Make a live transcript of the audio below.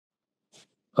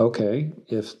okay,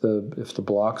 if the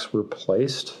blocks were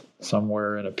placed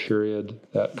somewhere in a period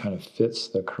that kind of fits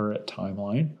the current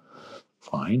timeline,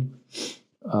 fine.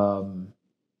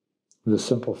 The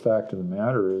simple fact of the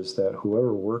matter is that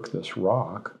whoever worked this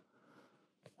rock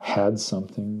had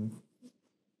something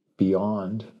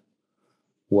beyond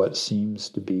what seems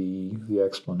to be the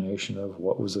explanation of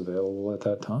what was available at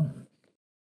that time.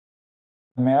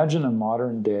 Imagine a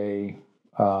modern day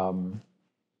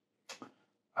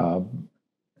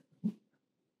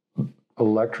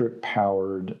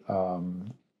electric-powered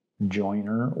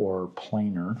joiner or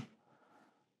planer,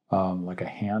 like a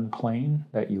hand plane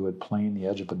that you would plane the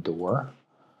edge of a door.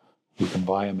 You can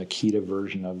buy a Makita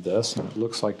version of this, and it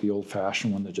looks like the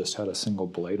old-fashioned one that just had a single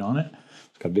blade on it.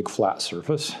 It's got a big flat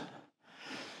surface.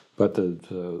 But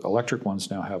the electric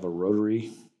ones now have a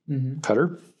rotary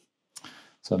cutter.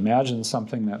 So imagine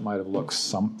something that might have looked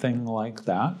something like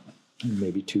that,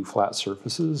 maybe two flat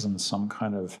surfaces and some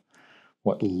kind of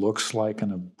what looks like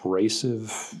an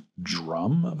abrasive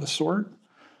drum of a sort.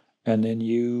 And then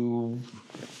you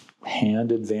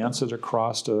hand advance it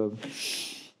across a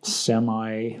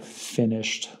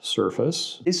semi-finished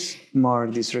surface. This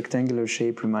rectangular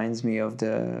shape reminds me of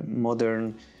the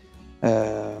modern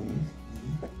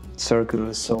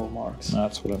circular toolmarks.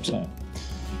 That's what I'm saying.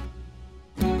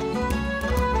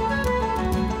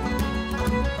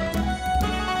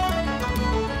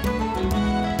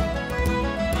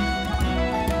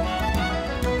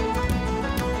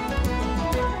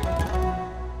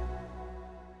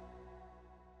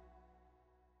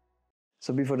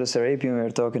 So before the Serapeum, we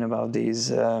were talking about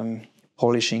these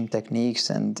polishing techniques,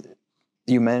 and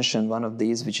you mentioned one of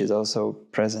these, which is also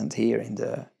present here in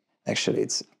the, actually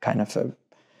it's kind of a,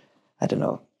 I don't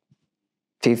know,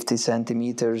 50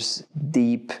 centimeters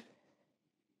deep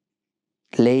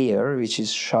layer, which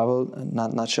is shoveled,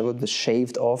 not shoveled, but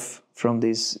shaved off from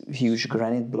this huge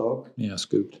granite block. Yeah,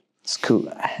 scooped.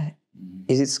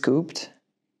 Is it scooped?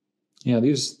 Yeah,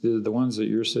 these, the ones that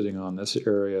you're sitting on, this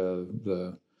area,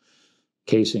 the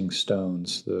casing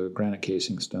stones, the granite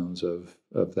casing stones of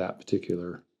that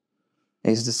particular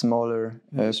is the smaller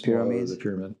pyramid. The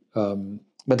pyramid.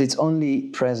 But it's only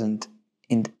present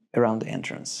around the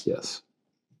entrance. Yes.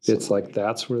 So it's like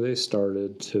that's where they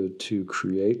started to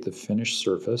create the finished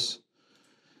surface.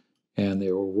 And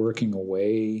they were working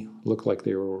away, looked like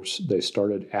they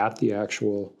started at the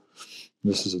actual,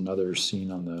 this is another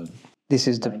scene on the, this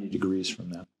is 90 degrees from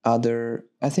that.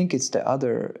 I think it's the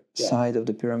other side of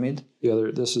the pyramid.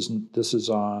 This is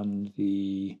on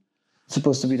the, it's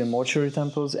supposed to be the mortuary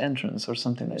temple's entrance or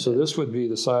something like that. So this would be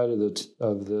the side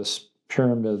of this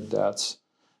pyramid that's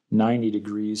 90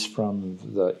 degrees from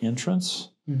the entrance,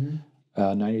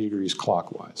 90 degrees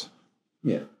clockwise.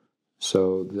 Yeah.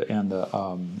 So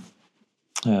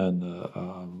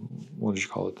what did you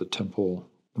call it? The temple,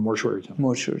 the mortuary temple.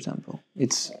 Mortuary temple.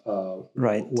 It's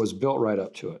right. Was built right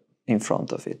up to it. In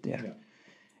front of it, yeah.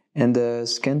 And the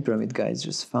scan pyramid guys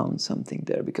just found something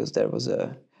there because there was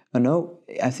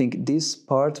I think this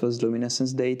part was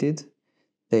luminescence dated.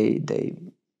 They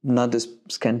not the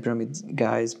scan pyramid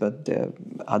guys, but the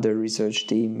other research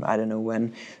team, I don't know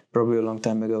when, probably a long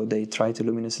time ago, they tried to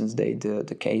luminescence date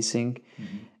the casing,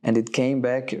 and it came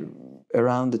back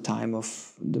around the time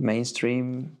of the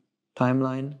mainstream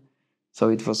timeline. So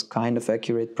it was kind of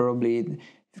accurate, probably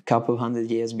a couple hundred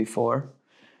years before,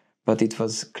 but it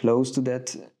was close to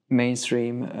that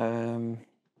mainstream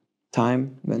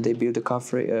time when they built the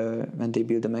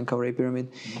Menkaure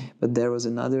pyramid. But there was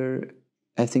another,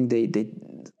 I think they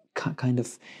kind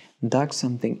of dug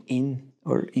something in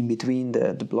or in between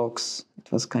the blocks. It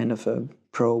was kind of a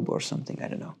probe or something, I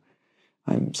don't know.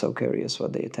 I'm so curious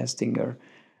what they're testing or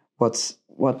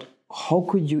how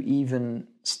could you even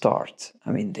start?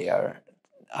 I mean,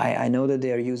 I know that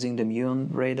they are using the muon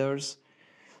radars,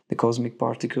 the cosmic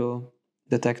particle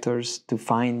detectors, to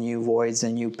find new voids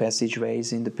and new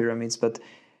passageways in the pyramids, but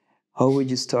how would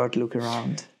you start look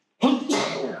around?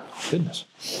 Goodness.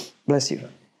 Bless you.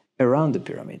 Around the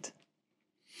pyramid.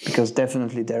 Because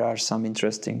definitely there are some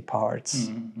interesting parts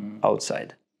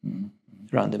outside,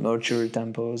 around the mortuary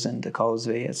temples and the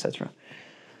causeway, etc.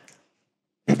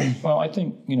 Well, I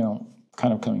think,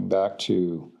 kind of coming back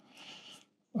to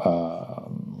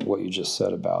what you just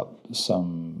said about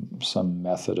some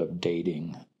method of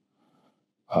dating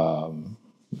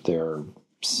their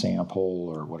sample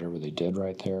or whatever they did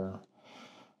right there.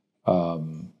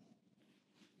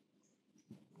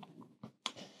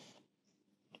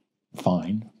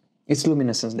 Fine. It's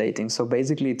luminescence dating. So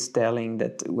basically it's telling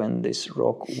that when this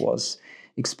rock was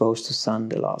exposed to sun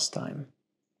the last time,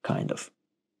 kind of.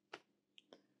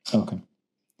 Okay.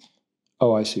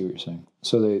 Oh, I see what you're saying.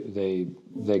 So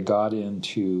they got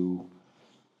into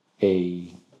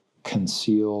a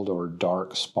concealed or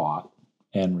dark spot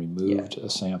and removed a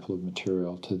sample of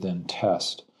material to then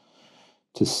test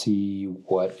to see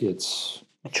what its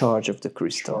charge of the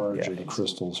crystal, of the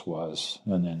crystals was,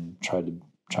 and then tried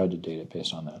to date it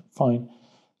based on that. Fine.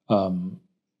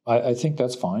 I think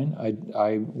that's fine.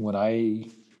 When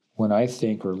I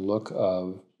think or look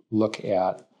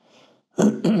at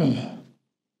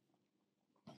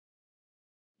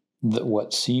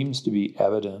what seems to be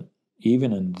evident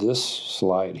even in this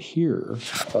slide here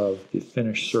of the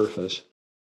finished surface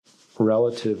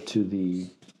relative to the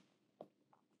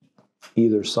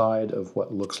either side of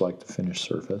what looks like the finished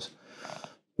surface,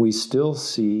 we still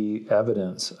see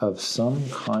evidence of some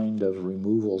kind of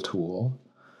removal tool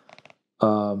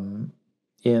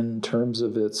in terms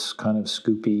of its kind of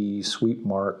scoopy sweep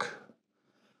mark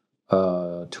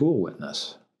tool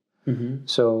witness. Mm-hmm.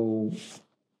 So,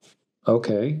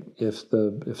 okay, if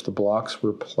the blocks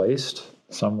were placed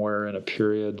somewhere in a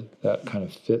period that kind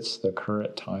of fits the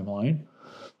current timeline,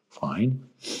 fine.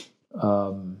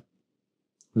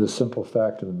 The simple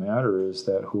fact of the matter is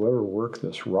that whoever worked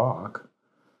this rock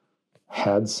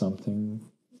had something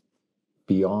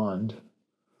beyond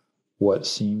what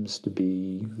seems to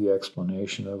be the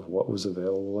explanation of what was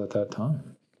available at that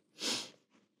time.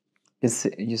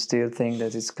 You still think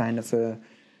that it's kind of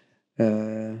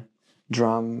a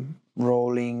drum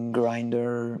rolling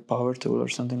grinder power tool or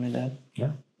something like that?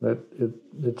 Yeah, that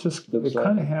it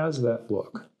kind of has that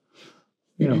look.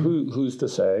 You know, who's to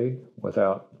say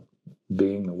without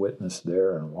being the witness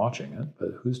there and watching it,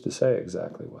 but who's to say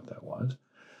exactly what that was?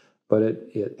 But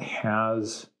it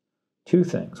has two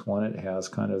things. One, it has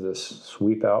kind of this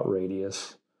sweep out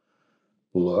radius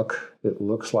look. It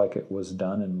looks like it was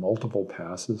done in multiple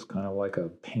passes, kind of like a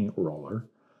paint roller.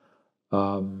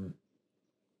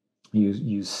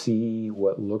 You see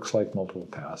what looks like multiple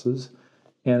passes,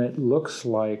 and it looks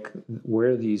like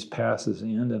where these passes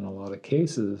end in a lot of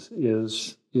cases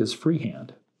is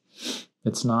freehand.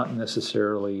 It's not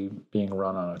necessarily being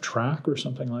run on a track or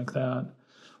something like that,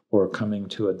 or coming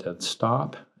to a dead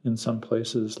stop in some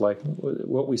places, like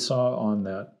what we saw on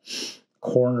that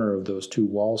corner of those two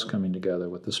walls coming together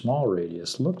with the small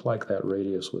radius. Looked like that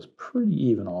radius was pretty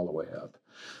even all the way up.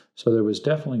 So there was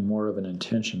definitely more of an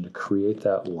intention to create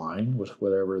that line with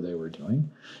whatever they were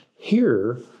doing.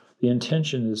 Here, the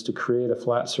intention is to create a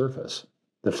flat surface,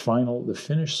 the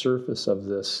finished surface of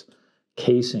this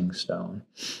casing stone.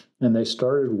 And they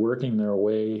started working their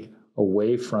way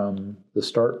away from the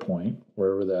start point,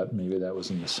 wherever maybe that was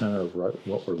in the center of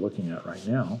what we're looking at right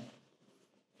now.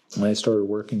 And they started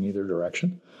working either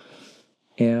direction.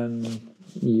 And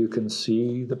you can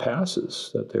see the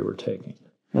passes that they were taking.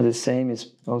 Now the same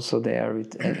is also there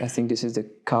with, I think this is the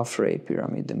Khafre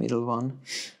pyramid, the middle one.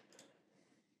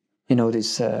 You know,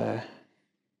 this, I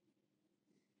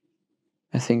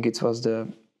think it was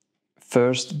the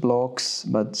first blocks,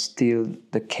 but still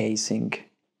the casing.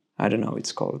 I don't know how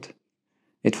it's called.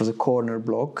 It was a corner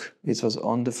block. It was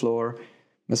on the floor,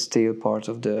 but still part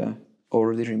of the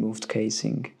already removed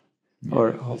casing. Yeah,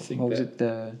 or how was it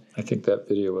the... I think that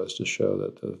video was to show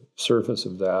that the surface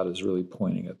of that is really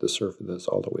pointing at the surface that's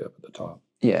all the way up at the top.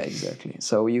 Yeah, exactly.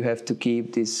 So you have to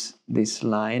keep this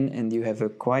line, and you have a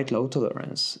quite low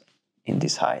tolerance in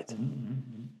this height.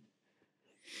 Mm-hmm.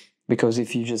 Because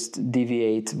if you just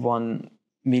deviate 1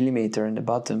 millimeter in the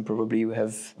bottom, probably you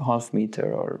have half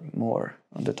meter or more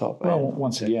on the top. Well,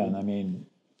 once again, I mean,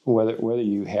 whether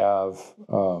you have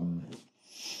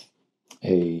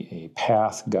a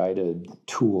path-guided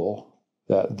tool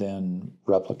that then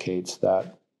replicates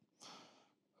that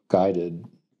guided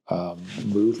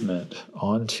movement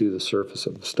onto the surface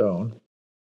of the stone,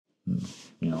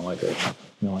 you know, like a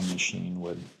milling machine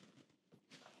would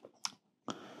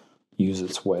use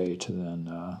its way to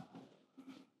then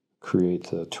create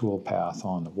the tool path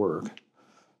on the work.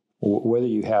 Whether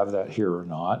you have that here or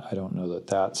not, I don't know that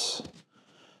that's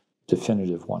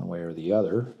definitive one way or the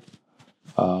other.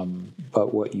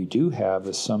 But what you do have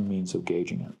is some means of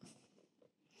gauging it.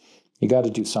 You got to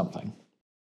do something.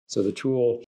 So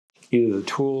either the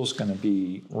tool's going to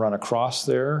be run across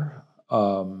there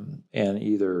and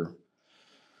either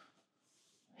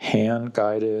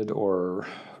hand-guided or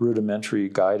rudimentary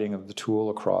guiding of the tool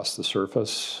across the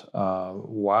surface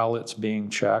while it's being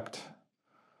checked,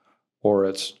 or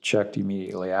it's checked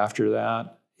immediately after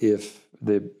that. If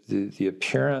the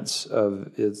appearance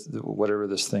of whatever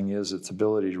this thing is, its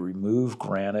ability to remove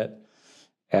granite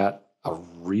at a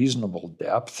reasonable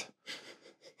depth.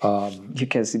 You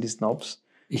can see the knobs.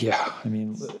 Yeah, I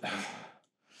mean,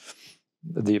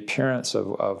 the appearance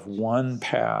of one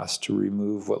pass to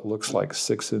remove what looks like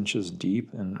 6 inches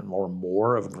deep and or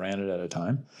more of granite at a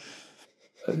time,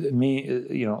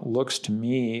 looks to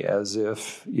me as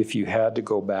if you had to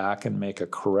go back and make a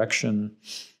correction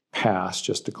pass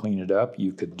just to clean it up,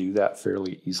 you could do that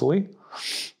fairly easily.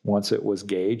 Once it was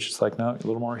gauged, it's like, no, a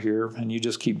little more here, and you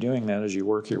just keep doing that as you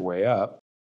work your way up.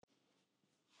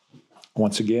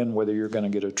 Once again, whether you're going to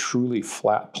get a truly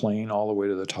flat plane all the way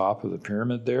to the top of the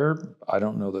pyramid there, I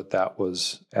don't know that that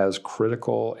was as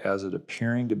critical as it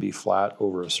appearing to be flat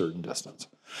over a certain distance.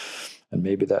 And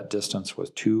maybe that distance was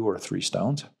 2 or 3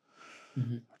 stones,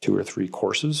 2 or 3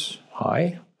 courses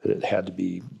high. It had to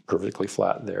be perfectly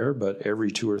flat there, but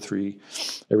every 2 or 3,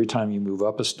 every time you move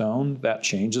up a stone, that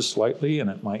changes slightly,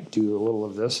 and it might do a little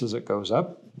of this as it goes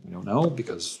up. We don't know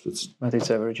because but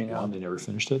it's averaging out. 1, they never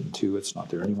finished it, and 2, it's not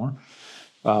there anymore.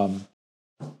 But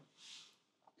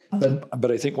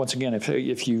I think once again,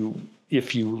 if you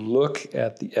look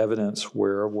at the evidence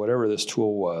where whatever this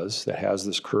tool was that has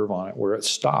this curve on it, where it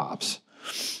stops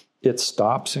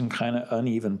in kind of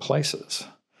uneven places,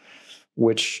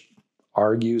 which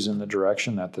argues in the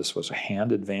direction that this was a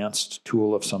hand advanced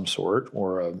tool of some sort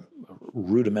or a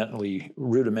rudimentary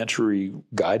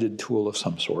guided tool of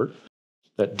some sort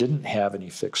that didn't have any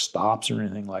fixed stops or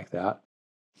anything like that.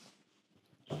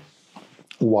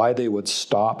 Why they would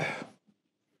stop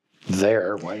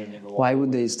there? Why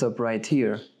would they stop right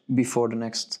here before the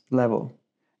next level?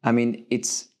 I mean,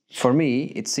 for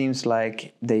me, it seems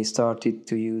like they started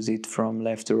to use it from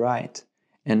left to right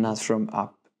and not from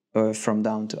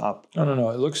down to up. No.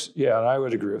 It looks, and I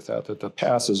would agree with that the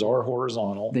passes are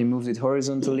horizontal. They moved it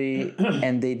horizontally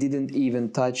and they didn't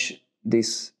even touch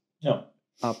this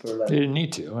upper level. They didn't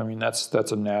need to. I mean, that's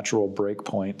a natural break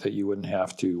point that you wouldn't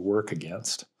have to work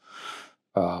against.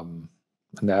 And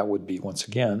that would be, once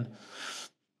again,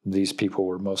 these people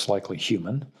were most likely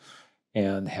human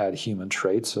and had human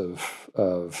traits of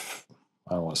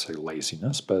I don't want to say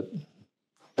laziness, but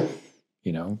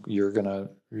you're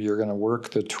gonna work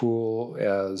the tool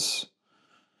as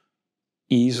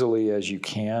easily as you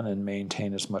can and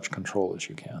maintain as much control as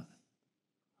you can,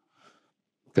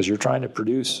 because you're trying to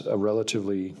produce a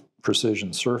relatively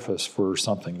precision surface for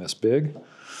something this big.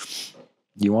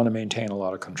 You want to maintain a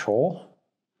lot of control.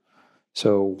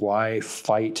 So why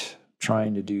fight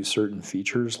trying to do certain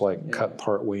features like cut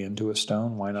part way into a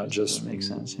stone? Why not just makes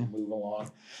sense, move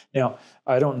along? Now,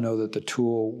 I don't know that the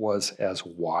tool was as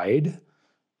wide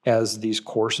as these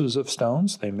courses of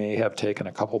stones. They may have taken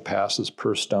a couple passes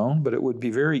per stone, but it would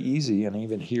be very easy. And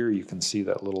even here you can see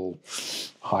that little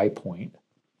high point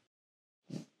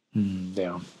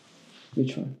down.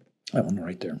 Which one? That one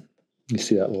right there. You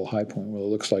see that little high point where it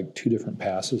looks like 2 different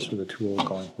passes for the tool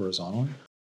going horizontally.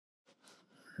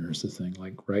 Here's the thing,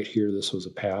 like right here, this was a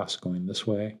pass going this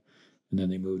way, and then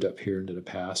they moved up here and did a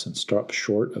pass and stopped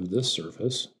short of this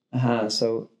surface.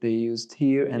 So they used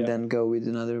here and then go with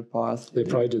another path. They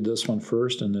probably did this one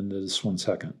first and then did this one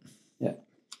second. Yeah.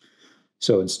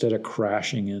 So instead of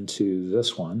crashing into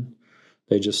this one,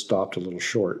 they just stopped a little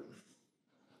short.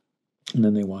 And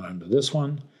then they went onto this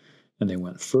one, and they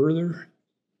went further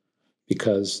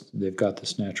because they've got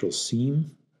this natural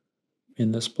seam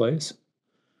in this place,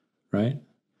 right?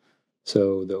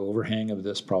 So the overhang of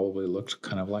this probably looked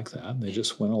kind of like that. They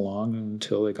just went along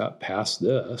until they got past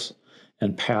this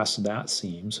and past that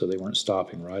seam, so they weren't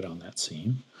stopping right on that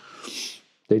seam.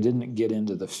 They didn't get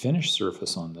into the finished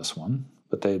surface on this one,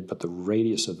 but the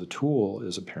radius of the tool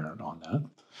is apparent on that.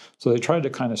 So they tried to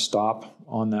kind of stop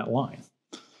on that line.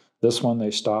 This one,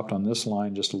 they stopped on this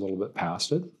line just a little bit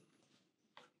past it.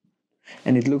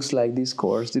 And it looks like this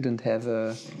course didn't have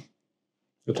a...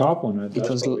 The top one, it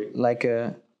was like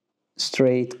a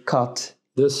straight cut.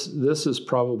 This is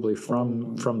probably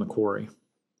from the quarry,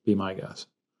 be my guess.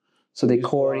 So they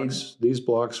quarried... These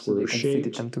blocks were shaped.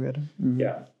 Fitted them together. Mm-hmm.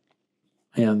 Yeah.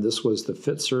 And this was the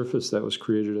fit surface that was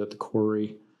created at the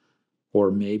quarry,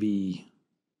 or maybe...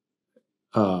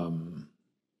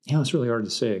 it's really hard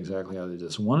to say exactly how they did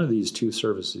this. One of these 2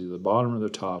 surfaces, the bottom or the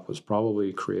top, was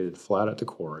probably created flat at the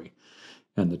quarry,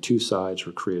 and the 2 sides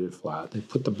were created flat. They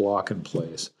put the block in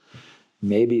place.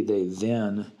 Maybe they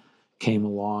then came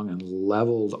along and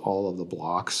leveled all of the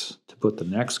blocks to put the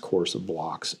next course of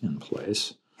blocks in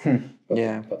place.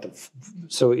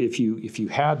 So if you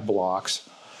had blocks,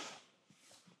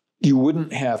 you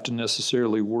wouldn't have to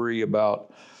necessarily worry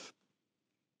about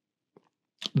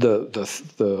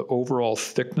the overall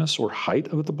thickness or height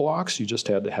of the blocks. You just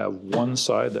had to have one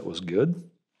side that was good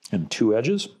and 2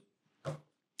 edges.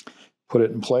 Put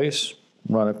it in place,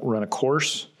 run a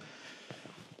course,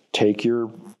 take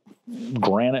your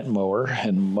granite mower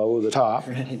and mow the top.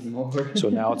 Granite mower. So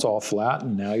now it's all flat,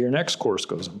 and now your next course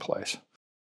goes in place.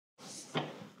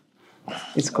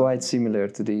 It's quite similar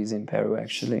to these in Peru,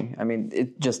 actually. I mean,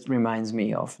 it just reminds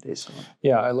me of this one.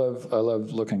 Yeah, I love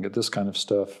looking at this kind of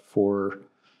stuff for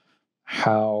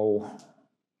how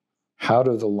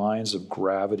do the lines of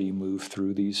gravity move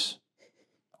through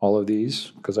all of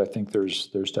these, because I think there's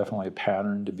definitely a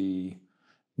pattern to be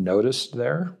noticed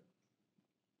there.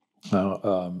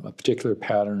 A particular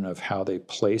pattern of how they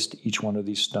placed each one of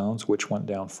these stones, which went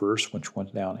down first, which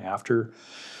went down after.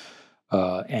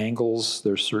 Angles,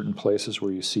 there's certain places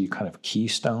where you see kind of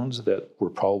keystones that were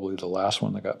probably the last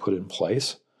one that got put in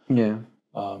place. Yeah.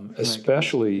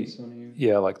 Especially,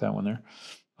 like that one there.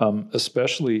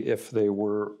 Especially if they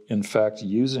were, in fact,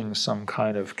 using some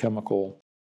kind of chemical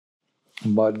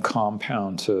mud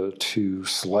compound to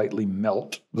slightly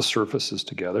melt the surfaces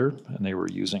together, and they were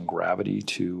using gravity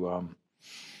to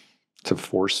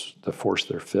force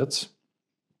their fits.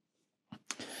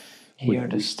 Here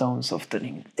the stone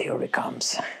softening theory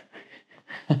comes.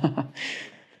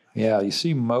 Yeah, you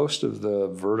see most of the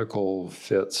vertical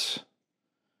fits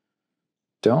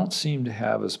don't seem to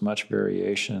have as much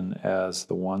variation as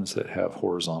the ones that have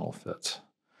horizontal fits.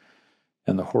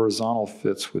 And the horizontal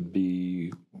fits would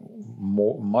be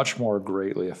much more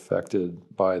greatly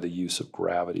affected by the use of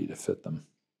gravity to fit them,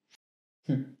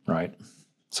 right?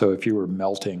 So if you were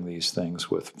melting these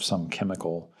things with some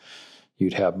chemical,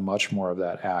 you'd have much more of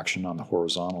that action on the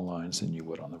horizontal lines than you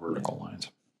would on the vertical lines.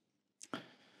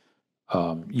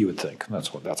 You would think.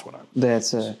 That's what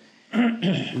That's a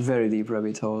very deep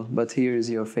rabbit hole. But here is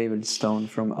your favorite stone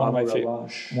from one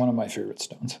of my favorite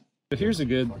stones. But here's a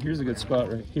good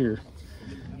spot right here.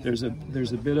 There's a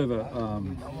bit of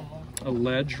a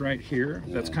ledge right here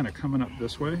that's kind of coming up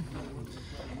this way.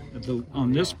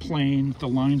 On this plane, the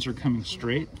lines are coming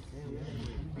straight.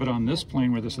 But on this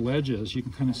plane where this ledge is, you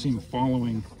can kind of see them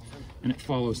following, and it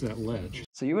follows that ledge.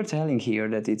 So you were telling here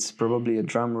that it's probably a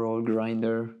drum roll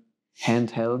grinder,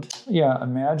 handheld. Yeah,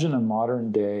 imagine a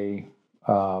modern day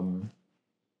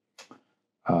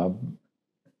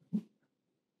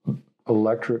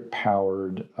electric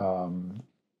powered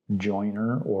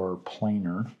joiner or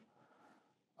planer,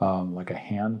 like a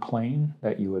hand plane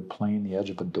that you would plane the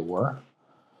edge of a door.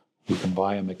 You can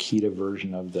buy a Makita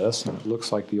version of this, and it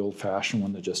looks like the old-fashioned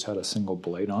one that just had a single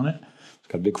blade on it. It's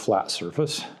got a big flat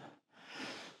surface.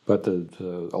 But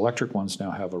the electric ones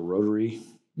now have a rotary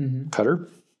cutter.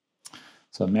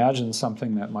 So imagine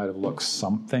something that might have looked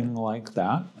something like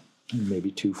that, maybe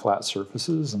two flat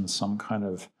surfaces and some kind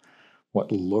of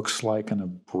what looks like an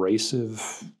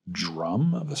abrasive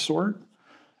drum of a sort.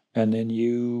 And then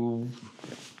you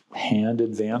hand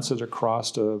advance it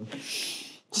across a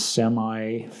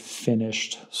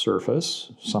semi-finished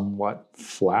surface, somewhat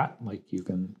flat, like you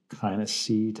can kind of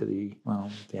see to the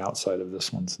outside of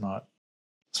this one's not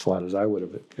as flat as I would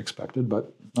have expected,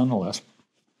 but nonetheless,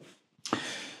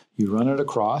 you run it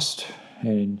across,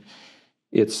 and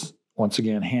it's once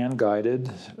again hand guided.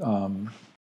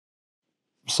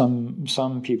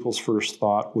 Some people's first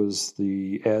thought was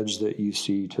the edge that you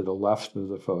see to the left of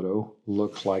the photo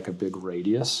looked like a big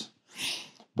radius.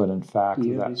 But in fact,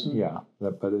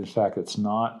 but in fact, it's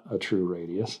not a true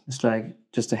radius. It's like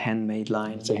just a handmade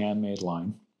line. It's a handmade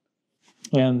line.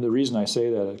 And the reason I say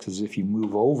that is because if you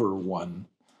move over one,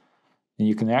 and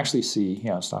you can actually see,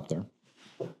 stop there.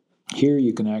 Here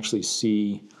you can actually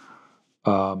see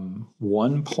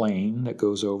one plane that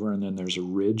goes over, and then there's a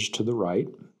ridge to the right.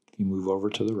 If you move over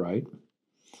to the right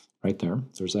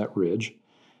there's that ridge.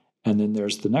 And then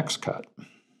there's the next cut.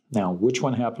 Now, which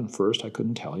one happened first, I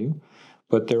couldn't tell you.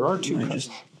 But there are two cuts.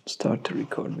 Just start to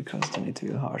record because then it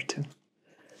will be hard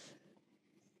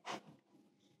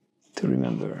to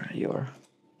remember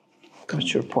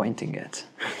what you're pointing at.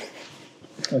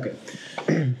 Okay.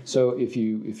 So if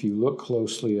you look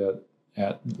closely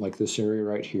at like this area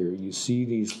right here, you see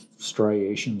these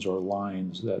striations or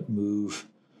lines that move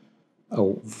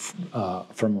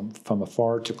from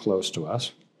afar to close to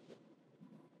us.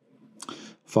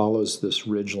 Follows this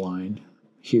ridge line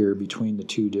here between the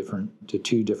two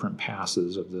different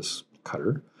passes of this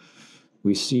cutter.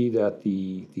 We see that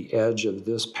the edge of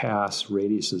this pass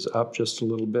radiuses up just a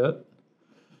little bit,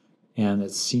 and it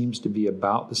seems to be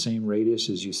about the same radius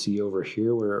as you see over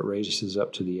here where it radiuses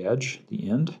up to the edge, the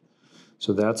end.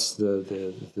 So that's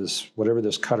this whatever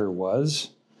this cutter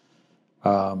was,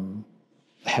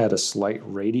 had a slight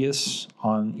radius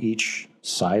on each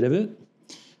side of it,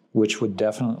 which would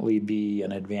definitely be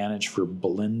an advantage for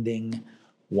blending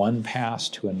one pass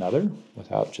to another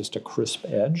without just a crisp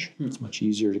edge. It's much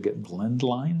easier to get blend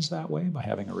lines that way by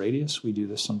having a radius. We do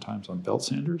this sometimes on belt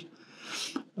sanders.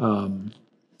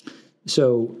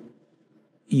 So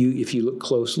if you look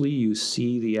closely, you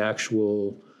see the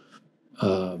actual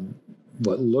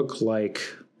what look like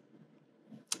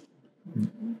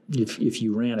if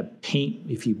you ran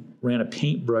a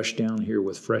paintbrush down here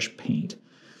with fresh paint.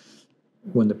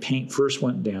 When the paint first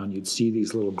went down, you'd see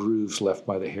these little grooves left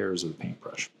by the hairs of the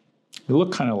paintbrush. It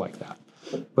looked kind of like that,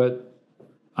 but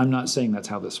I'm not saying that's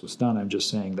how this was done. I'm just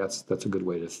saying that's a good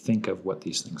way to think of what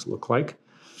these things look like.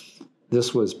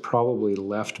 This was probably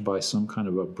left by some kind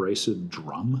of abrasive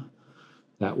drum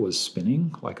that was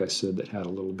spinning, like I said, that had a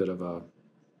little bit of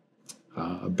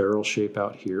a barrel shape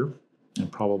out here,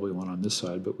 and probably one on this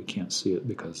side, but we can't see it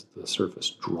because the surface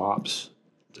drops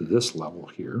to this level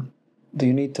here. Do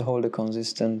you need to hold a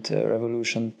consistent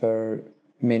revolution per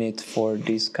minute for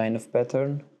this kind of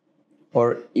pattern?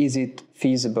 Or is it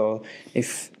feasible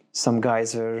if some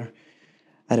guys are,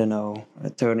 I don't know,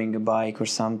 turning a bike or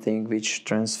something which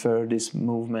transfer this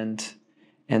movement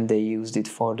and they used it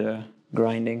for the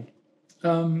grinding?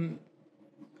 One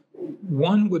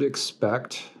would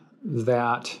expect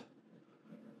that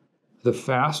the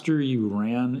faster you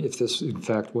ran, if this in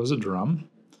fact was a drum,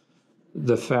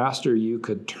 the faster you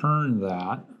could turn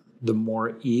that, the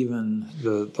more even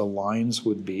the lines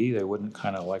would be. They wouldn't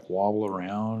kind of like wobble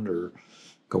around or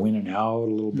go in and out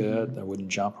a little bit. They wouldn't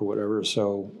jump or whatever.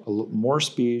 So more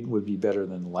speed would be better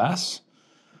than less.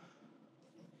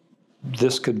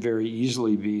 This could very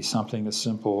easily be something as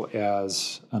simple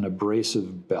as an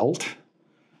abrasive belt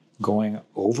going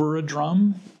over a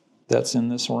drum that's in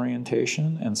this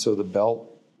orientation. And so the belt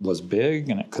was big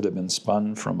and it could have been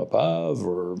spun from above,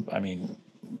 or, I mean,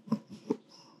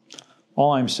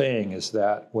 all I'm saying is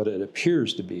that what it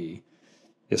appears to be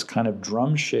is kind of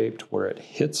drum shaped where it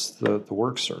hits the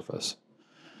work surface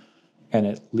and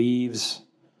it leaves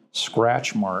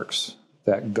scratch marks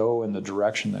that go in the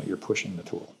direction that you're pushing the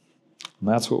tool. And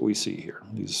that's what we see here,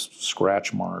 these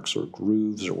scratch marks or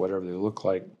grooves or whatever they look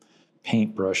like,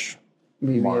 paintbrush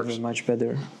marks. We have a much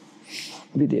better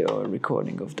video or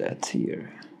recording of that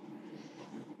here,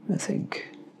 I think.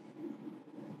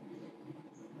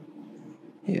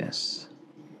 Yes.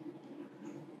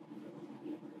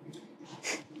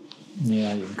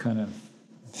 Yeah, you can kind of,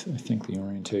 I think the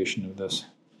orientation of this,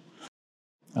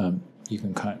 you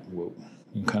can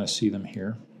kind of see them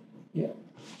here. Yeah.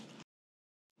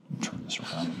 Turn this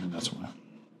around, and that's why.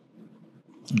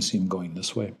 You see them going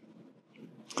this way.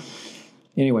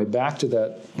 Anyway, back to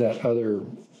the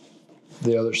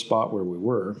other spot where we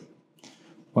were.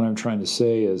 What I'm trying to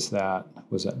say is that,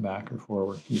 was that back or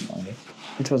forward? You find it.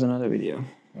 It was another video.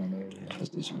 It was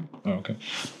this one. Oh, okay.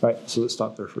 All right, so let's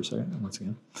stop there for a second once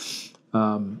again.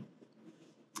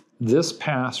 This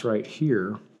pass right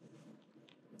here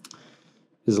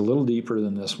is a little deeper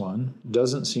than this one.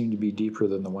 Doesn't seem to be deeper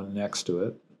than the one next to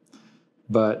it.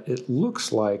 But it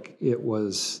looks like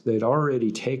they'd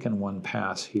already taken one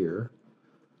pass here,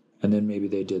 and then maybe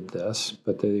they did this,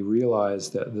 but they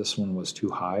realized that this one was too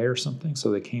high or something,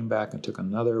 so they came back and took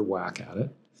another whack at it.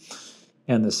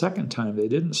 And the second time, they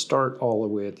didn't start all the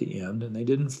way at the end, and they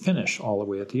didn't finish all the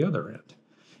way at the other end.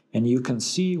 And you can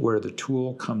see where the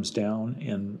tool comes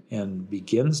down and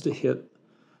begins to hit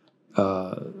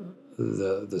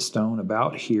the stone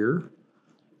about here,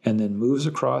 and then moves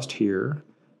across here,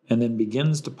 and then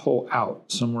begins to pull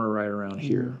out somewhere right around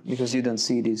here. Because you don't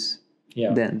see this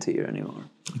dent here anymore.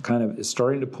 It kind of is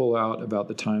starting to pull out about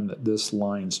the time that this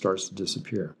line starts to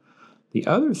disappear. The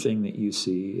other thing that you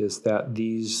see is that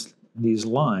these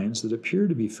lines that appear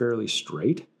to be fairly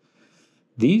straight,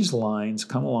 these lines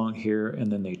come along here and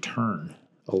then they turn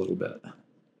a little bit.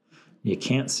 You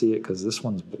can't see it because this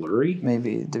one's blurry.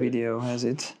 Maybe the video has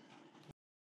it.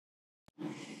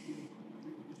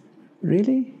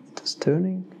 Really? It was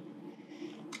turning?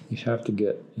 You have to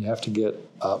get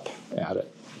up at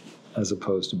it as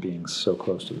opposed to being so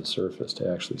close to the surface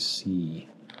to actually see.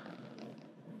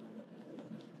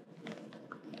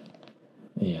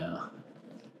 Yeah.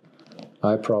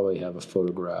 I probably have a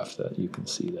photograph that you can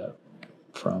see that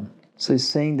from. So it's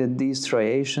saying that these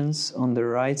striations on the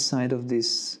right side of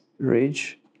this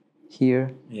ridge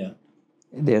here,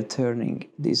 they're turning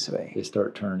this way. They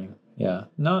start turning. Yeah.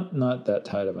 Not that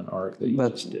tight of an arc that you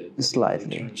just did. But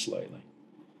slightly. Turn slightly.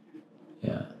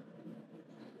 Yeah.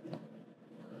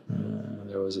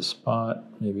 There was a spot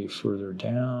maybe further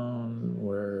down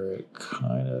where it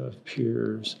kind of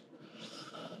appears.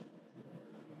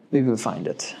 We will find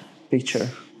it. Picture.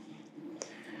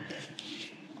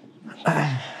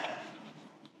 Yeah,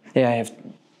 I have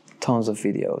tons of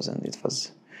videos, and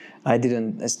I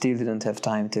still didn't have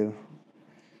time to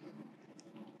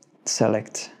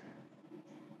select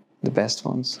the best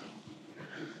ones.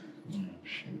 Oh,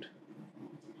 shoot.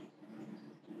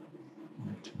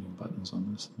 miles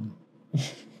on this thing.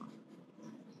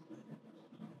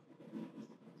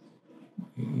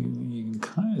 You can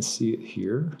kind of see it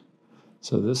here.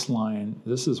 So this line,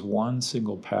 this is one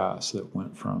single pass that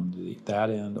went from that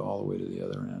end all the way to the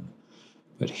other end.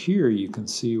 But here you can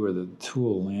see where the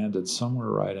tool landed somewhere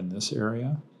right in this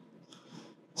area,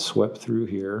 swept through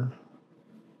here,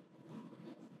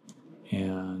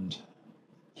 and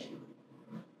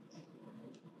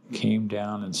came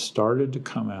down and started to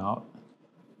come out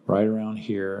right around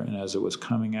here. And as it was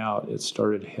coming out, it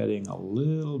started heading a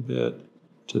little bit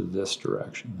to this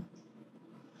direction.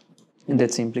 And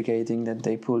that's implicating that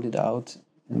they pulled it out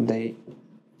and they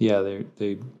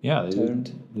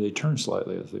turned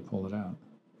slightly as they pulled it out.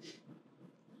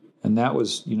 And that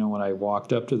was, when I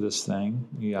walked up to this thing,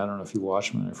 I don't know if you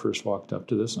watched me when I first walked up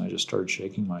to this, and I just started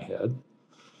shaking my head.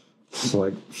 It's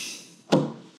like,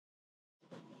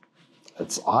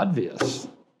 it's obvious.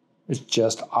 It's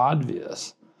just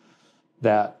obvious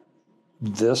that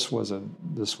this was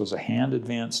a hand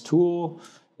advanced tool.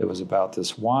 It was about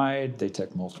this wide. They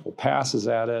took multiple passes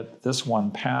at it. This one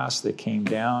pass, they came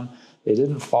down. They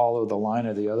didn't follow the line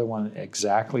of the other one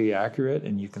exactly accurate,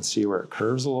 and you can see where it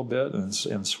curves a little bit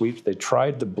and sweeps. They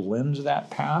tried to blend that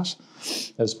pass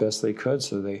as best they could,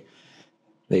 so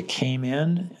they came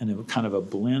in, and it was kind of a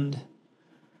blend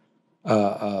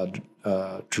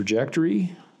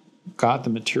trajectory, got the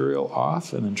material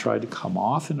off, and then tried to come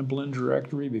off in a blend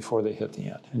trajectory before they hit the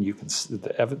end. And you can see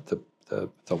the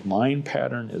line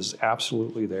pattern is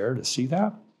absolutely there to see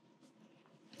that.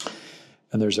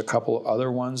 And there's a couple of other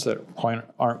ones that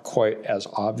aren't quite as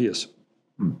obvious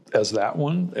as that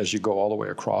one as you go all the way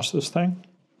across this thing.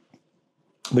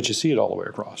 But you see it all the way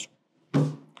across.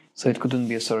 So it couldn't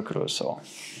be a circular saw.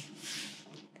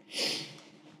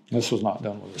 This was not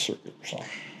done with a circular saw.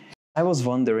 I was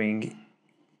wondering,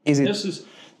 is it...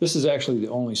 This is actually the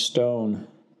only stone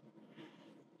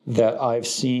that I've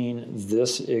seen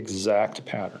this exact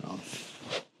pattern on.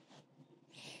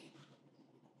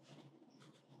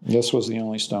 This was the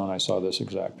only stone I saw this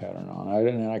exact pattern on.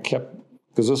 I kept,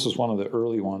 because this was one of the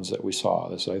early ones that we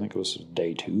saw. I think it was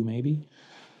day 2 maybe.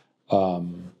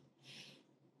 And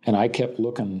I kept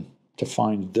looking to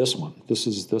find this one. This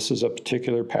is a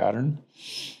particular pattern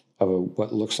of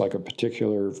what looks like a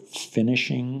particular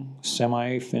finishing,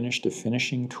 semi-finished to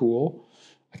finishing tool.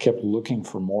 I kept looking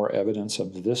for more evidence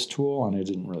of this tool, and I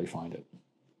didn't really find it.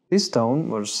 This stone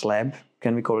was slab.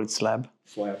 Can we call it slab?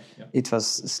 Slab, yeah. It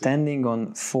was standing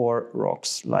on 4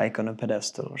 rocks, like on a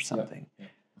pedestal or something. Yeah.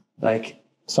 Like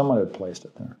someone had placed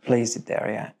it there. Placed it there,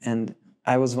 yeah. And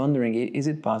I was wondering, is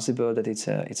it possible that it's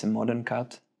a modern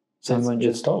cut?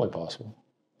 It's totally possible.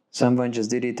 Someone just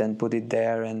did it and put it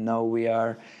there, and now we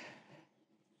are.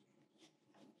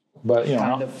 But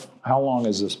how long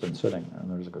has this been sitting there?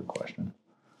 And there's a good question.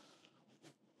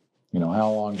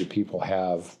 How long do people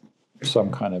have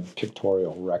some kind of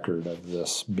pictorial record of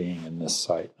this being in this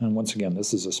site? And once again,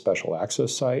 this is a special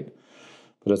access site,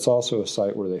 but it's also a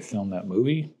site where they filmed that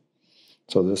movie.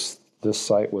 So this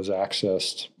site was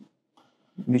accessed.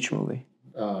 Which movie?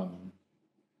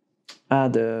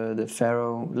 The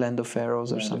Pharaoh, Land of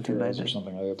Pharaohs, or something like that. Or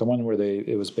something like that. The one where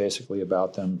it was basically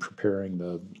about them preparing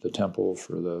the temple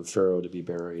for the pharaoh to be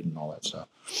buried and all that stuff.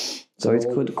 So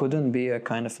it couldn't be a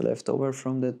kind of a leftover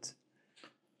from that.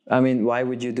 I mean, why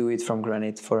would you do it from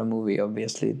granite for a movie?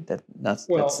 Obviously, that's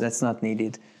not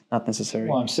needed, not necessary.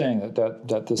 Well, I'm saying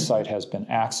that this site has been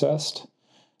accessed,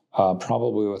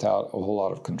 probably without a whole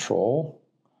lot of control.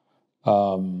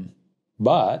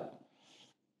 But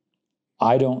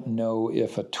I don't know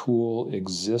if a tool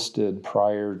existed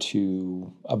prior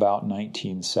to about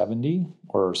 1970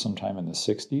 or sometime in the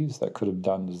 60s that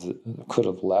could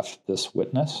have left this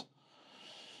witness.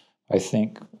 I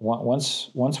think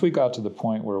once we got to the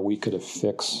point where we could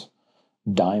affix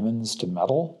diamonds to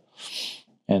metal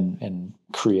and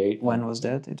create. When was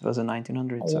that? It was the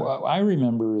 1900s. Well, I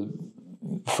remember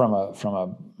from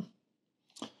a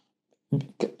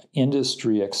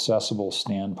industry accessible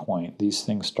standpoint, these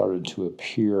things started to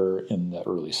appear in the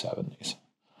early 70s.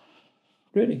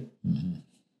 Really? Mm-hmm.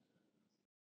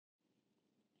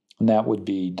 And that would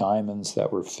be diamonds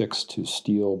that were fixed to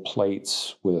steel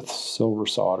plates with silver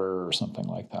solder or something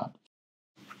like that.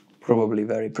 Probably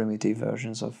very primitive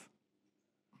versions of,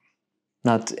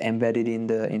 not embedded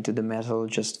into the metal,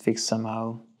 just fixed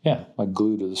somehow. Yeah, like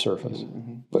glued to the surface,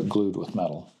 but glued with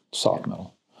metal, soft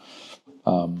metal.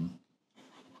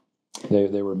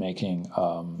 They were making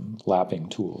lapping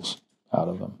tools out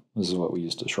of them. This is what we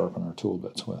used to sharpen our tool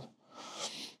bits with.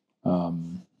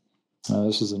 Now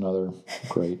this is another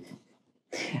great.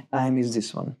 I miss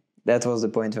this one. That was the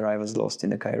point where I was lost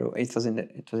in the Cairo. It was in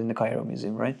the Cairo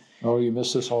Museum, right? Oh, you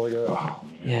missed this altogether? Oh,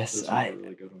 man, Yes, this is a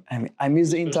really good one. I mean, I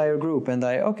missed the entire group, and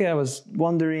I was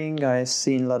wondering. I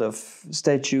seen a lot of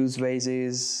statues,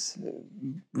 vases,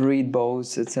 reed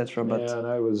bows, etc. But Yeah, and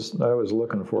I was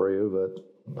looking for you,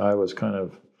 but I was kind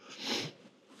of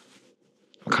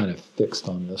fixed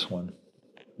on this one.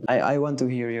 I want to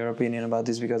hear your opinion about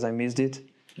this because I missed it.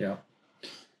 Yeah.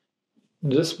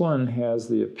 This one has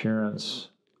the appearance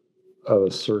of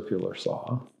a circular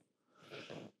saw,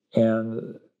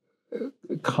 and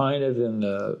kind of in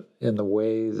the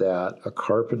way that a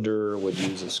carpenter would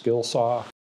use a skill saw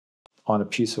on a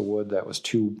piece of wood that was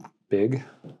too big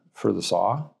for the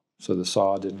saw, so the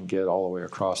saw didn't get all the way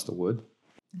across the wood.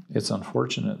 It's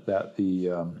unfortunate that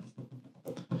the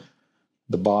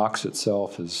box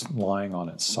itself is lying on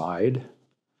its side,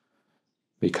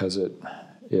 because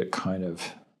it kind of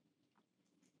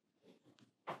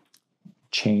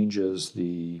changes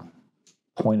the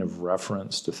point of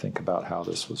reference to think about how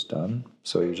this was done.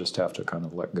 So you just have to kind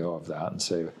of let go of that and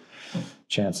say,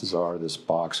 chances are this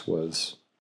box was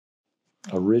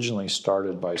originally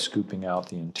started by scooping out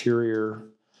the interior.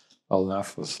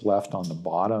 Enough was left on the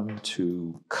bottom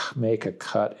to make a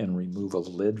cut and remove a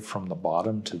lid from the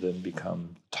bottom to then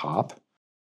become top.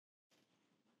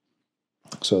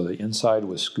 So the inside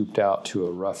was scooped out to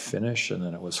a rough finish, and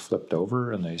then it was flipped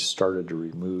over, and they started to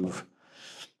remove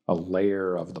a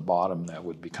layer of the bottom that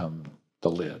would become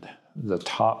the lid. The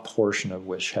top portion of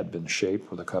which had been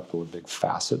shaped with a couple of big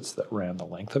facets that ran the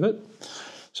length of it.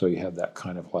 So you have that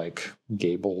kind of like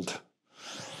gabled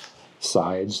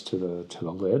sides to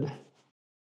the lid.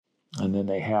 And then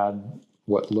they had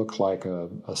what looked like a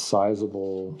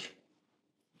sizable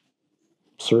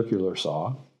circular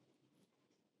saw.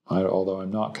 Although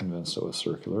I'm not convinced it was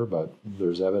circular, but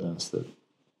there's evidence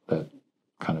that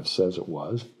kind of says it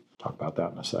was. Talk about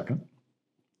that in a second.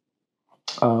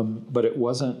 But it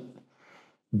wasn't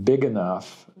big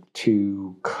enough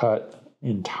to cut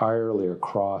entirely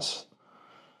across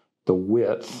the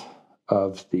width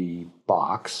of the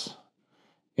box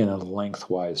in a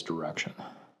lengthwise direction.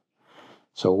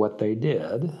 So what they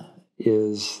did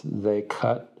is they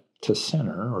cut to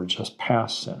center, or just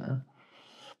past center,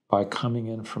 by coming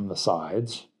in from the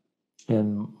sides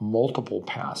in multiple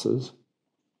passes.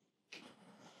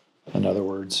 In other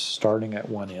words, starting at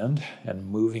one end and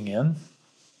moving in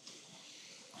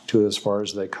to as far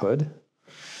as they could,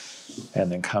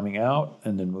 and then coming out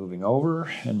and then moving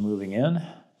over and moving in,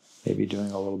 maybe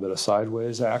doing a little bit of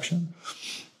sideways action,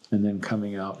 and then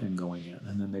coming out and going in.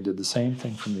 And then they did the same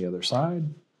thing from the other side.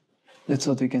 That's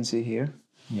what we can see here.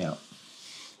 Yeah.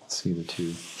 See the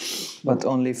two. But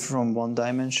only from one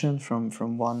dimension,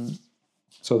 from one.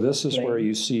 So this is plane. where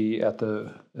you see at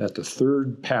the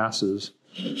third passes,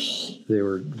 they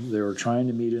were trying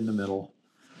to meet in the middle,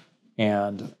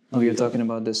 and You're talking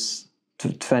about this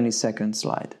 20-second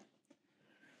slide.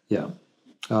 Yeah.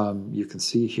 You can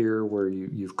see here where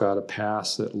you've got a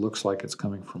pass that looks like it's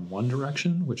coming from one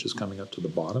direction, which is coming up to the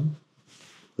bottom.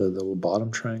 The little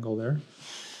bottom triangle there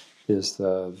is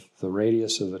the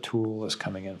radius of the tool is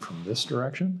coming in from this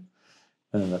direction.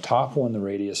 And then the top one, the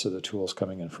radius of the tool is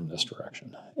coming in from this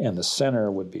direction. And the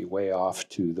center would be way off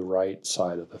to the right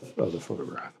side of the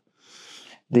photograph.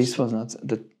 This was not,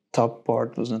 the top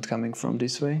part was not coming from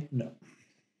this way? No.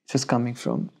 It's just coming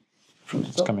from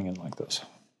It's top. coming in like this.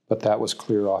 But that was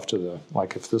clear off to the,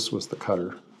 like if this was the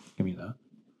cutter, give me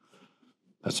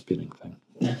that spinning thing.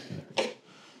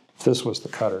 If this was the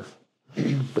cutter,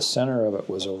 the center of it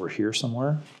was over here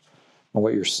somewhere. And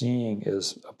what you're seeing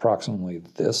is approximately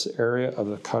this area of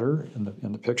the cutter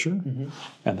in the picture,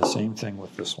 and the same thing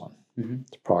with this one.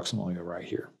 It's approximately right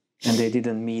here. And they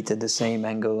didn't meet at the same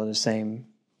angle or the same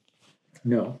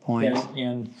point.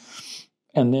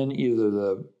 And then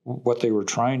either what they were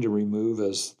trying to remove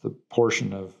as the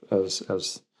portion of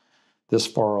as this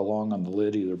far along on the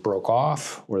lid either broke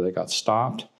off or they got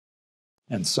stopped,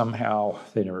 and somehow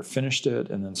they never finished it,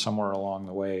 and then somewhere along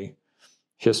the way,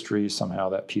 history, somehow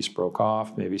that piece broke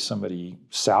off. Maybe somebody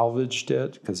salvaged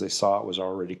it because they saw it was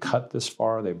already cut this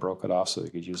far. They broke it off so they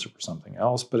could use it for something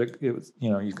else. But it was,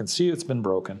 you can see it's been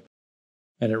broken,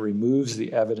 and it removes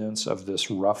the evidence of this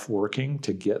rough working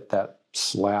to get that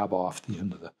slab off the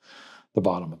end of the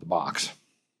bottom of the box.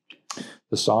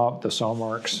 The saw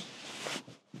marks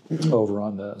over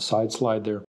on the side slide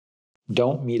there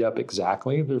don't meet up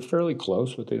exactly. They're fairly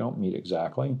close, but they don't meet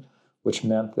exactly, which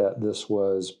meant that this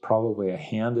was probably a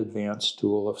hand-advanced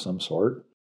tool of some sort.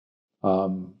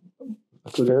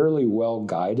 Fairly well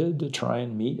guided to try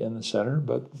and meet in the center,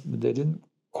 but they didn't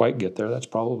quite get there. That's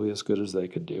probably as good as they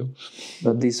could do.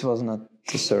 But this was not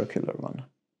the circular one.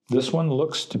 This one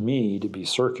looks to me to be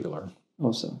circular.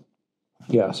 Also.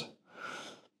 Yes.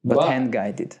 But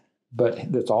hand-guided. But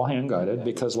it's all hand-guided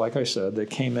because, like I said, they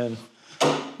came in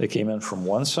from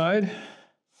one side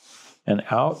and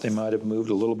out. They might have moved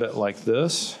a little bit like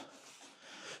this.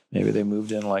 Maybe they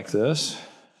moved in like this.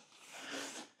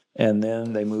 And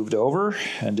then they moved over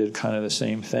and did kind of the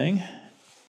same thing.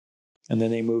 And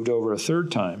then they moved over a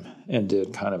third time and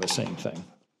did kind of the same thing.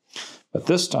 But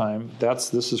this time,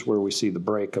 this is where we see the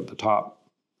break of the top,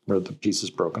 where the piece is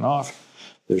broken off.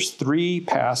 There's 3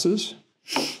 passes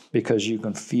because you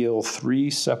can feel 3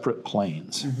 separate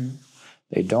planes.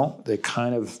 Mm-hmm. They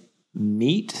kind of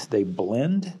meet, they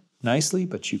blend nicely,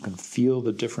 but you can feel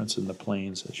the difference in the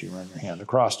planes as you run your hand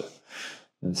across it.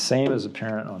 And the same is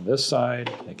apparent on this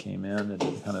side. They came in and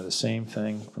did kind of the same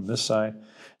thing from this side. And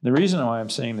the reason why I'm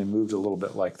saying they moved a little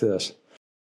bit like this,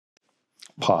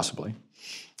 possibly,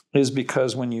 is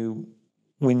because when you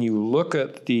look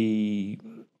at the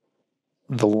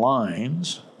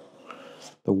lines,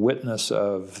 the witness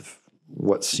of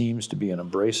what seems to be an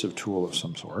abrasive tool of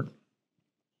some sort,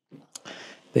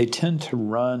 they tend to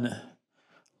run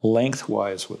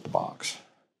lengthwise with the box,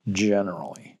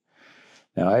 generally.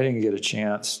 Now, I didn't get a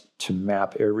chance to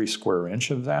map every square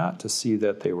inch of that to see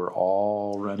that they were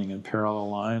all running in parallel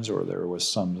lines or there was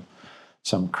some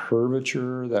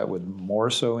curvature that would more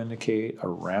so indicate a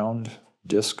round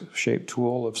disc-shaped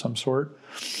tool of some sort.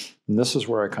 And this is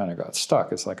where I kind of got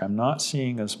stuck. It's like I'm not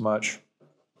seeing as much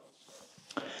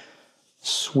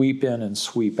sweep in and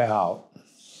sweep out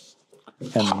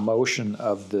and motion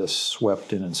of this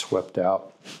swept in and swept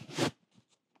out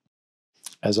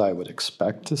as I would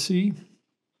expect to see.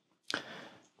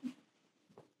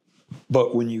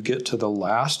 But when you get to the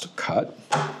last cut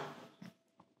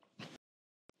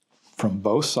from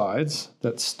both sides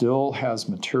that still has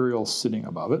material sitting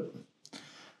above it,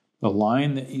 the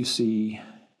line that you see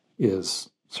is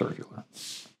circular.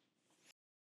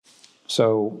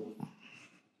 So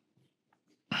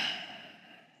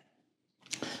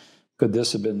could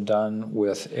this have been done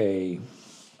with a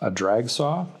drag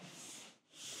saw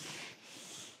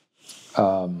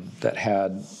that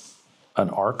had an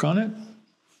arc on it?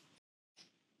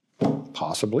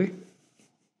 Possibly.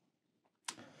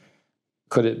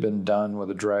 Could it have been done with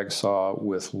a drag saw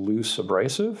with loose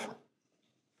abrasive?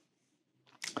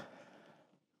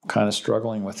 Kind of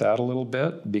struggling with that a little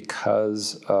bit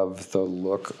because of the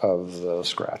look of the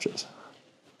scratches.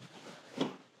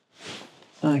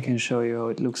 I can show you how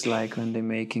it looks like when they're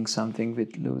making something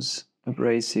with loose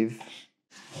abrasive.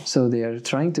 So they are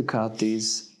trying to cut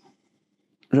these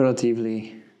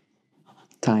relatively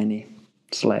tiny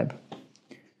slab.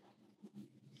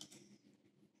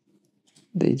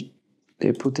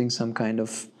 They're putting some kind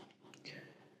of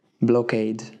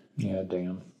blockade. Yeah,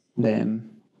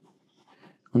 dam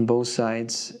on both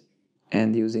sides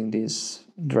and using this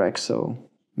drag saw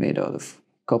made out of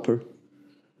copper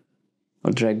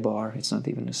or drag bar. It's not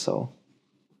even a saw.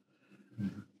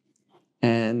 Mm-hmm.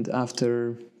 And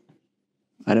after,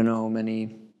 I don't know how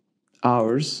many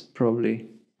hours, probably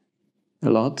a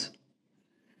lot,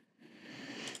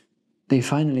 they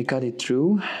finally cut it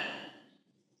through.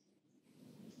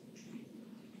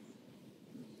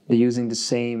 They're using the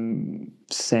same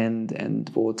sand and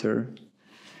water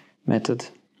method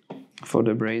for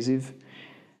the abrasive.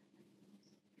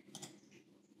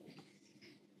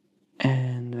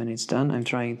 And when it's done, I'm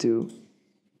trying to,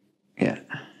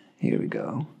 here we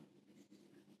go.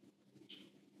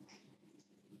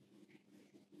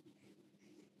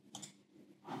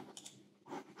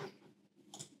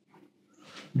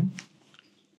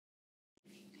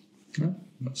 Yeah,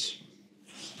 that's...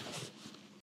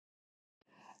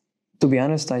 To be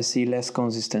honest, I see less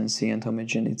consistency and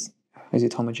homogeneity. Is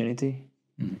it homogeneity?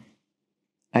 Mm-hmm.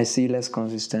 I see less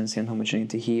consistency and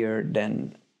homogeneity here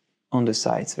than on the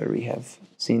sides where we have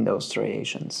seen those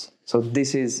striations. So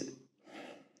this is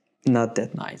not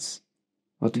that nice,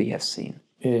 what we have seen.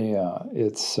 Yeah,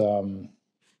 it's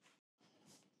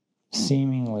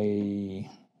seemingly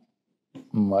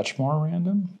much more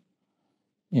random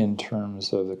in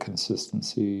terms of the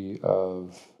consistency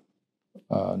of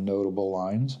notable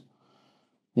lines.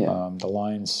 Yeah. The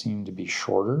lines seem to be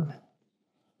shorter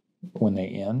when they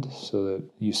end, so that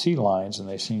you see lines and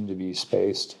they seem to be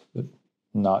spaced, but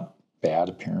not bad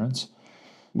appearance.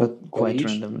 But quite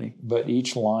randomly. But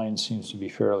each line seems to be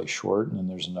fairly short, and then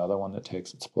there's another one that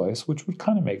takes its place, which would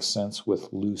kind of make sense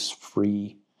with loose,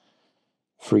 free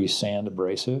sand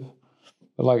abrasive.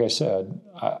 But like I said,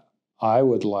 I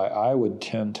would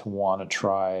tend to want to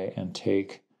try and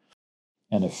take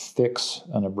and affix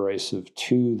an abrasive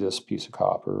to this piece of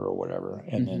copper or whatever,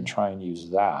 and then try and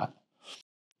use that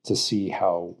to see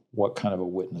what kind of a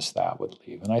witness that would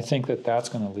leave. And I think that that's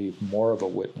going to leave more of a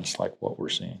witness like what we're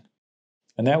seeing.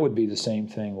 And that would be the same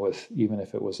thing with, even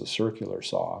if it was a circular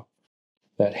saw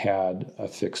that had a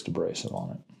fixed abrasive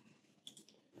on it.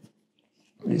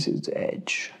 This is the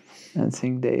edge. I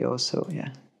think they also,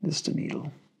 this is the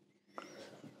needle.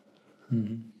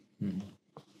 Mm-hmm. Mm-hmm.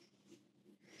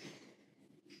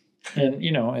 And,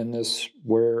 in this,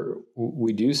 where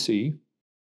we do see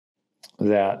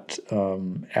that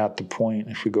at the point,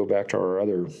 if we go back to our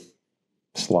other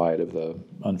slide of the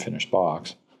unfinished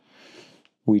box,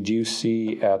 we do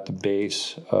see at the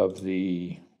base of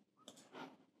the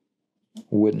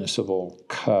witnessable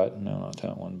cut, no, not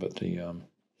that one, but the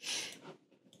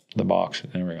box,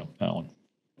 there we go, that one.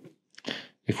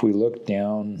 If we look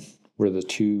down where the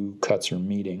two cuts are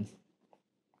meeting,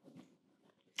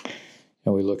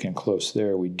 and we look in close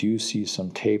there, we do see some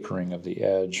tapering of the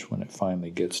edge when it finally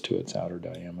gets to its outer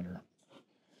diameter.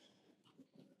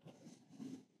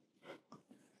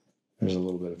 There's a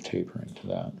little bit of tapering to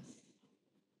that.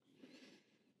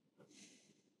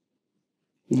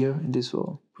 Here in this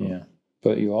wall. Yeah,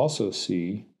 but you also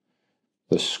see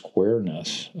the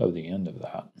squareness of the end of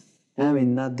that. I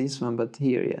mean, not this one, but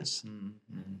here, yes.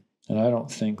 Mm-hmm. And I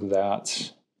don't think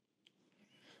that's,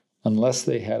 unless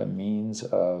they had a means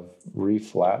of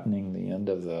reflattening the end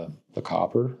of the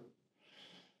copper,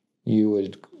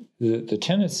 the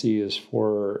tendency is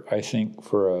for, I think,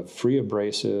 for a free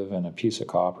abrasive and a piece of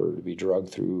copper to be drugged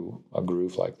through a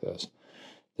groove like this.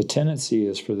 The tendency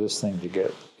is for this thing to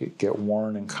get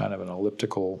worn in kind of an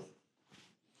elliptical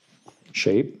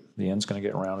shape. The end's going to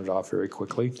get rounded off very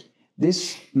quickly.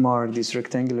 This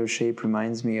rectangular shape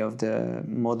reminds me of the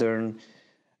modern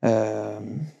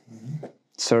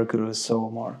circular saw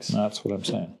marks. That's what I'm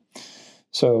saying.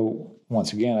 So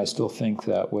once again, I still think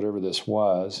that whatever this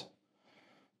was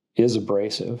is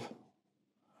abrasive.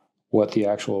 What the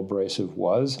actual abrasive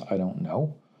was, I don't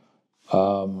know.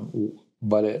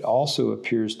 But it also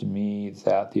appears to me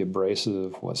that the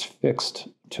abrasive was fixed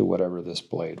to whatever this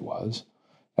blade was,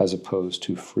 as opposed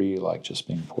to free, like just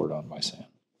being poured on by sand.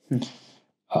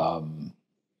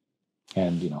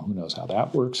 And, who knows how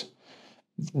that works.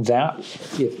 That,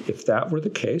 if that were the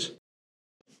case,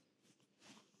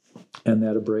 and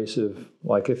that abrasive,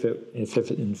 like if it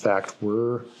in fact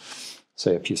were,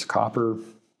 say, a piece of copper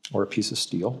or a piece of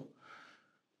steel,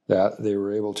 that they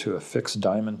were able to affix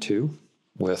diamond to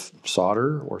with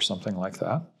solder or something like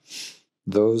that,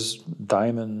 those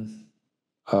diamond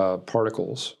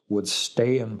particles would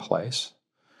stay in place,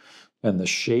 and the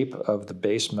shape of the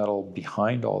base metal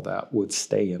behind all that would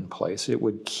stay in place. It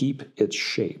would keep its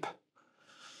shape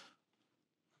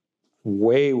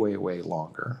way, way, way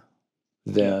longer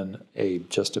than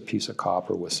just a piece of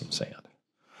copper with some sand.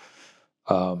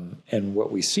 And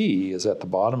what we see is at the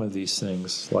bottom of these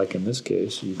things, like in this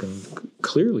case, you can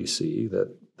clearly see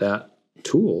that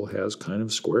tool has kind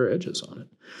of square edges on it.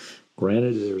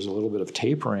 Granted, there's a little bit of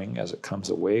tapering as it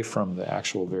comes away from the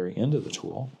actual very end of the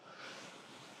tool.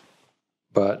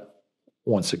 But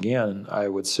once again, I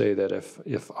would say that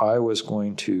if I was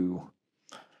going to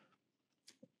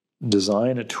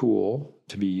design a tool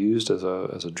to be used as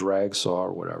a drag saw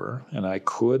or whatever, and I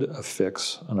could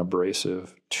affix an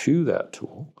abrasive to that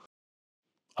tool,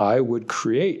 I would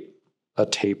create a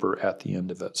taper at the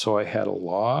end of it. So I had a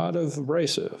lot of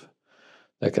abrasive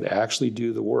that could actually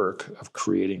do the work of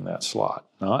creating that slot.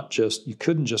 You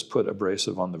couldn't just put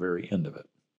abrasive on the very end of it.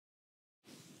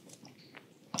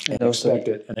 And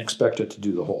expect it to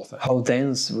do the whole thing. How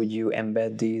dense would you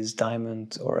embed these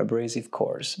diamond or abrasive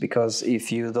cores? Because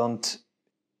if you cannot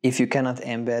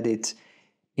embed it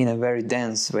in a very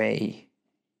dense way,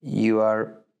 you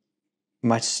are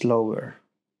much slower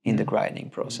in the grinding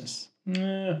process.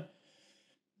 No?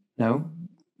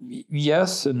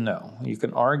 Yes and no. You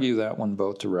can argue that one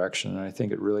both directions, and I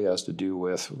think it really has to do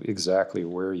with exactly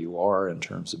where you are in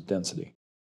terms of density.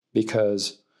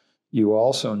 Because you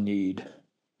also need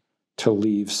to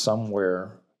leave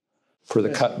somewhere for the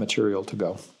cut material to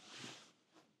go.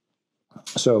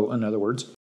 So, in other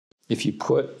words, if you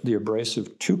put the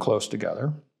abrasive too close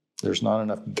together, there's not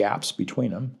enough gaps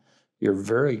between them, you're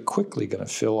very quickly going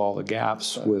to fill all the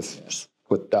gaps with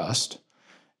dust.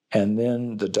 And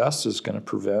then the dust is going to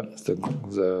prevent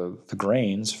the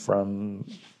grains from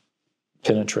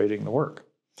penetrating the work.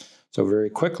 So very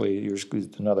quickly,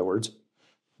 in other words,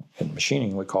 in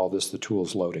machining, we call this the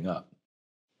tool's loading up.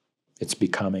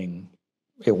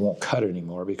 It won't cut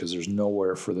anymore because there's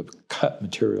nowhere for the cut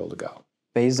material to go.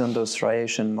 Based on those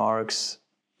striation marks,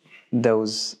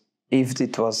 if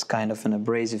it was kind of an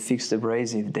fixed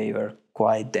abrasive, they were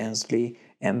quite densely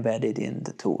embedded in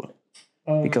the tool.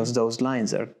 Because those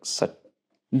lines are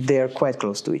they are quite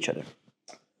close to each other.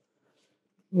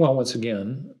 Well, once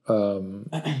again,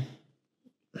 the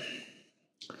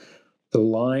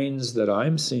lines that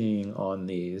I'm seeing on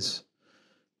these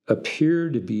appear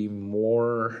to be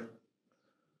more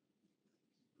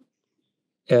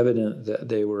evident that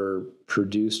they were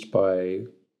produced by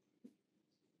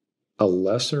a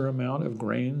lesser amount of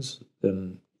grains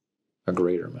than a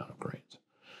greater amount of grains.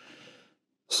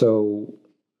 So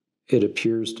it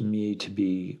appears to me to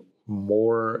be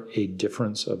more a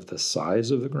difference of the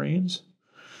size of the grains,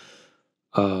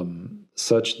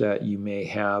 such that you may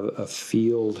have a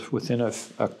field within a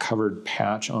covered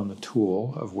patch on the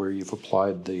tool of where you've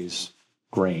applied these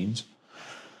grains.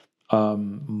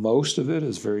 Most of it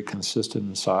is very consistent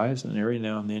in size, and every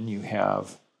now and then you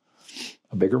have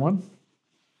a bigger one.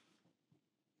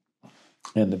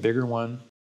 And the bigger one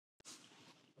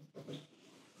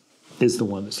is the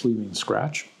one that's leaving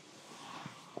scratch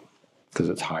because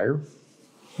it's higher.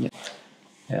 Yeah.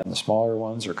 And the smaller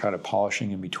ones are kind of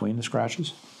polishing in between the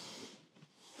scratches.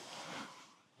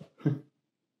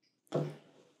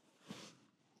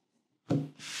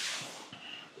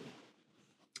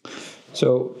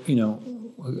 So,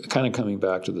 kind of coming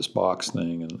back to this box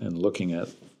thing and looking at,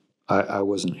 I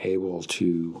wasn't able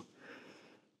to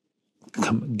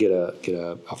get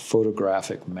a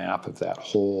photographic map of that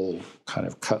whole kind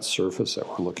of cut surface that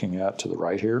we're looking at to the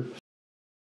right here.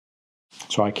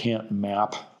 So I can't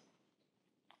map.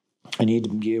 I need to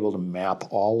be able to map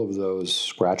all of those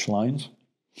scratch lines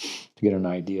to get an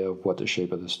idea of what the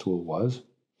shape of this tool was.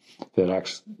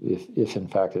 If in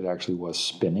fact it actually was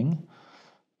spinning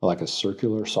like a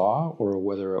circular saw, or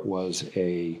whether it was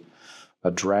a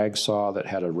drag saw that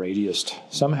had a radiused,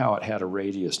 somehow it had a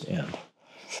radiused end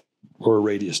or a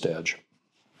radiused edge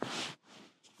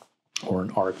or an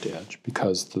arced edge,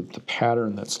 because the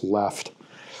pattern that's left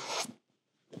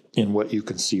in what you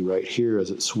can see right here as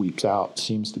it sweeps out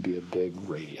seems to be a big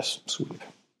radius sweep.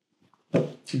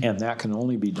 And that can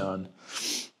only be done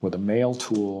with a male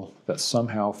tool that's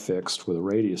somehow fixed with a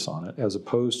radius on it, as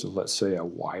opposed to, let's say, a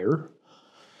wire,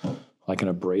 like an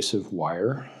abrasive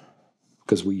wire,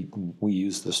 because we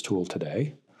use this tool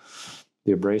today.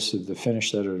 The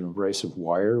finish that an abrasive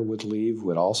wire would leave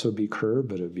would also be curved,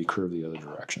 but it would be curved the other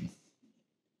direction.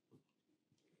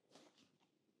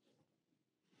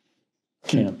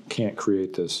 Can't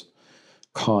create this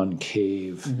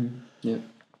concave into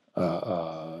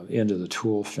the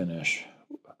tool finish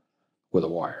with a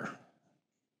wire.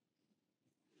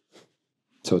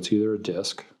 So it's either a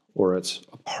disc or it's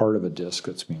a part of a disc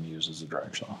that's being used as a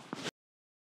drag saw.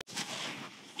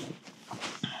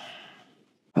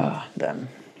 Damn.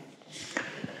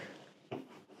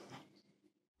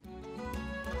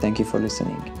 Thank you for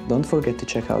listening. Don't forget to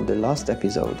check out the last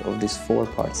episode of this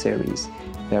 4-part series,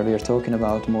 where we are talking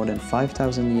about more than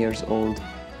 5,000 years old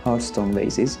hard stone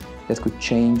vases that could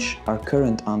change our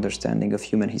current understanding of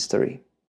human history.